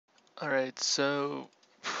All right, so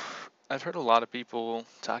I've heard a lot of people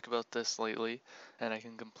talk about this lately, and I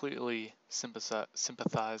can completely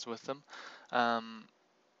sympathize with them. Um,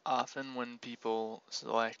 Often, when people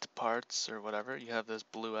select parts or whatever, you have this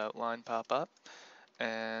blue outline pop up,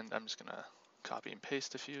 and I'm just gonna copy and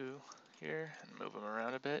paste a few here and move them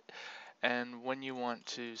around a bit. And when you want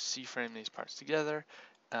to C-frame these parts together,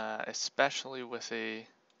 especially with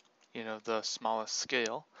the smallest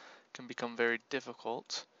scale, can become very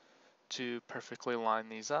difficult to perfectly line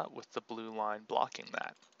these up with the blue line blocking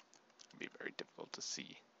that. It'd be very difficult to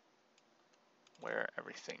see where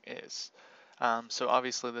everything is. So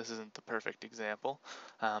obviously this isn't the perfect example,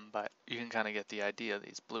 but you can kind of get the idea.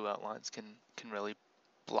 These blue outlines can really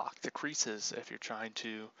block the creases if you're trying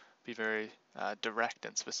to be very direct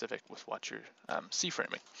and specific with what you're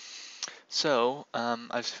C-framing. So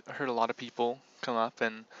I've heard a lot of people come up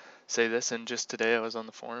and say this, and just today I was on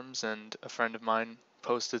the forums and a friend of mine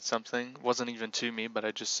posted something, wasn't even to me, but I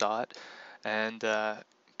just saw it, and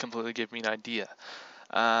completely gave me an idea.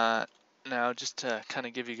 Uh, Now, just to kind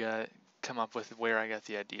of give you guys, come up with where I got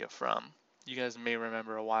the idea from, you guys may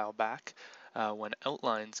remember a while back when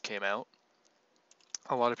outlines came out,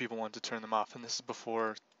 a lot of people wanted to turn them off, and this is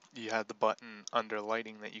before you had the button under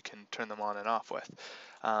lighting that you can turn them on and off with.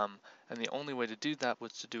 And the only way to do that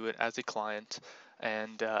was to do it as a client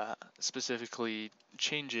and specifically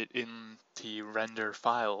change it in the render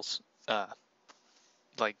files,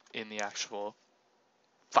 like in the actual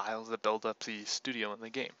files that build up the studio in the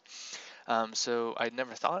game. So I'd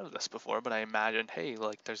never thought of this before, but I imagined, hey,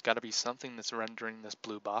 like there's got to be something that's rendering this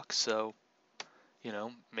blue box, so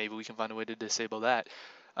maybe we can find a way to disable that.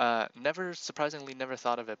 Surprisingly, never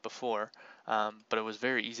thought of it before, but it was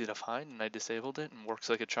very easy to find, and I disabled it, and works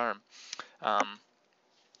like a charm. Um,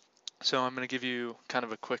 so I'm going to give you kind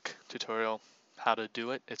of a quick tutorial how to do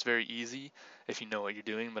it. It's very easy if you know what you're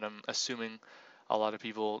doing, but I'm assuming a lot of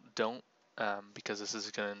people don't, because this is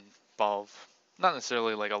going to involve not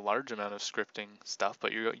necessarily like a large amount of scripting stuff,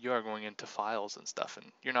 but you are going into files and stuff,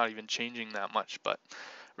 and you're not even changing that much. But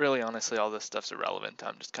really, honestly, all this stuff's irrelevant.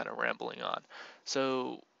 I'm just kind of rambling on.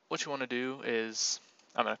 So what you want to do is,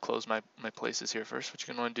 I'm going to close my places here first. What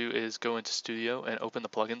you're going to want to do is go into Studio and open the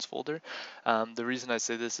plugins folder. The reason I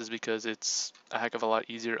say this is because it's a heck of a lot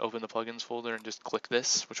easier to open the plugins folder and just click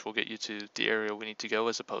this, which will get you to the area we need to go,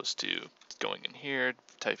 as opposed to going in here,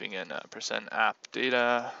 typing in %app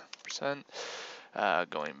data, percent,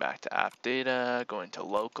 going back to app data, going to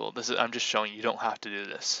local. I'm just showing you don't have to do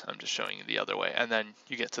this. I'm just showing you the other way, and then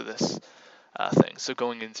you get to this thing. So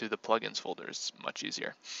going into the plugins folder is much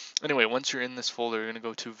easier. Anyway, once you're in this folder, you're going to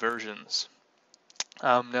go to versions.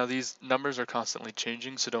 Now these numbers are constantly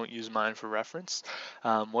changing, so don't use mine for reference.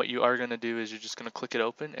 What you are going to do is you're just going to click it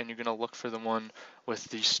open, and you're going to look for the one with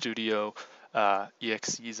the Studio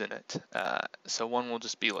EXEs in it. So one will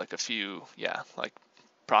just be like a few, like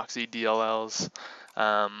proxy DLLs,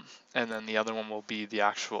 and then the other one will be the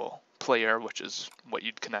actual player, which is what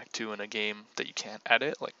you'd connect to in a game that you can't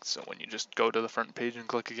edit, like so when you just go to the front page and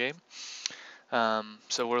click a game.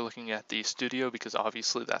 So we're looking at the Studio because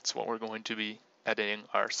obviously that's what we're going to be editing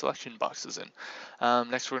our selection boxes in.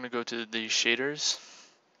 Next we're going to go to the shaders,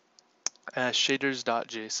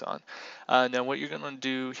 shaders.json. Now what you're going to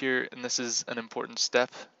do here, and this is an important step,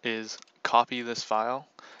 is copy this file,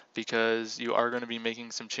 because you are going to be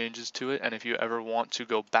making some changes to it, and if you ever want to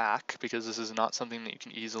go back, because this is not something that you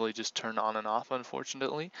can easily just turn on and off,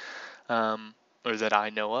 unfortunately, or that I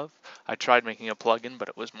know of. I tried making a plugin, but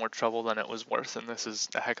it was more trouble than it was worth, and this is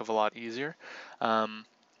a heck of a lot easier.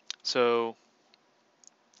 So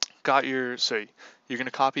you're going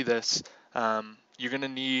to copy this. You're going to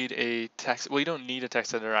need a text. Well, you don't need a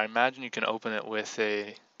text editor. I imagine you can open it with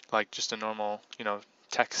just a normal,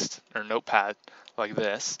 text or notepad like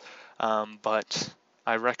this. But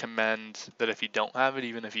I recommend that if you don't have it,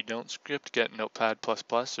 even if you don't script, get Notepad++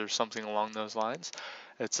 or something along those lines.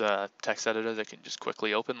 It's a text editor that can just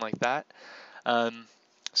quickly open like that.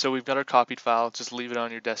 So we've got our copied file. Just leave it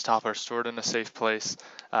on your desktop or store it in a safe place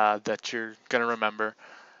that you're going to remember.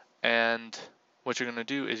 And what you're going to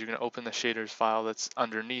do is you're going to open the shaders file that's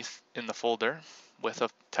underneath in the folder with a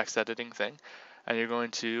text editing thing, and you're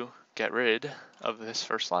going to get rid of this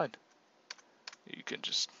first line. You can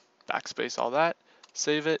just backspace all that,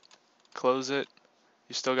 save it, close it.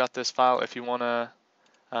 You still got this file. If you want to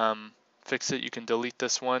fix it, you can delete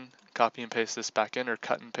this one, copy and paste this back in, or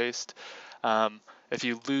cut and paste. If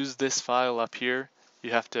you lose this file up here,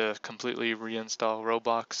 you have to completely reinstall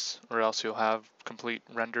Roblox, or else you'll have complete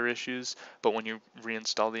render issues. But when you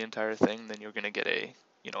reinstall the entire thing, then you're going to get a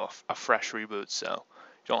fresh reboot. So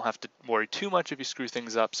you don't have to worry too much if you screw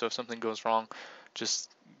things up. So if something goes wrong, just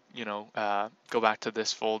go back to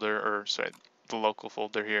this folder, or sorry, the local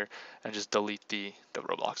folder here, and just delete the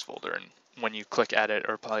Roblox folder. And when you click edit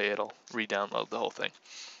or play, it'll re-download the whole thing.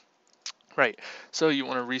 Right, so you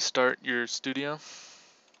want to restart your studio.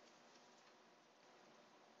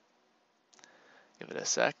 Give it a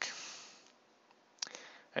sec.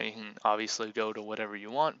 And you can obviously go to whatever you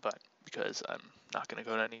want, but because I'm not going to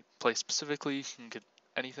go to any place specifically, you can get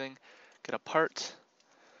anything. Get a part.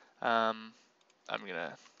 I'm going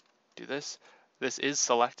to do this. This is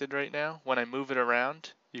selected right now. When I move it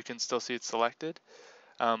around, you can still see it's selected.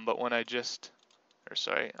 But when I just, or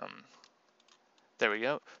sorry, there we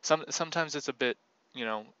go. Sometimes it's a bit,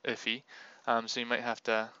 iffy. So you might have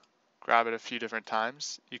to grab it a few different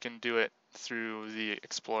times. You can do it through the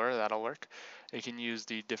Explorer, that'll work. You can use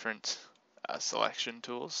the different selection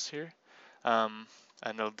tools here, and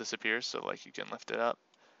it'll disappear, so like you can lift it up.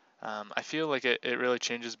 I feel like it really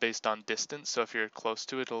changes based on distance, so if you're close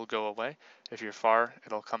to it, it'll go away. If you're far,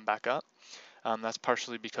 it'll come back up. That's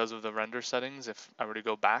partially because of the render settings. If I were to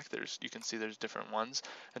go back, you can see there's different ones.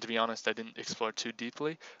 And to be honest, I didn't explore too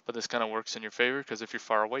deeply, but this kind of works in your favor, because if you're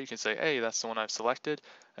far away, you can say, hey, that's the one I've selected.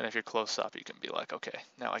 And if you're close up, you can be like, okay,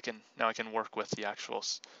 now I can work with the actual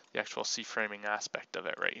C-framing aspect of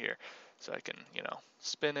it right here. So I can,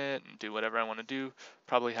 spin it and do whatever I want to do.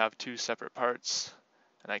 Probably have two separate parts,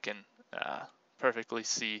 and I can perfectly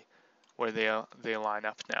see where they line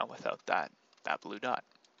up now without that blue dot.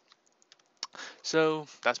 So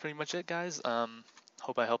that's pretty much it, guys.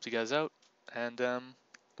 Hope I helped you guys out, and I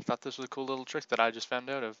thought this was a cool little trick that I just found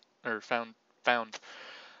out of, or found.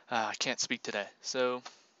 I can't speak today, so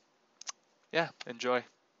yeah, enjoy,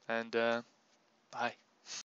 and bye.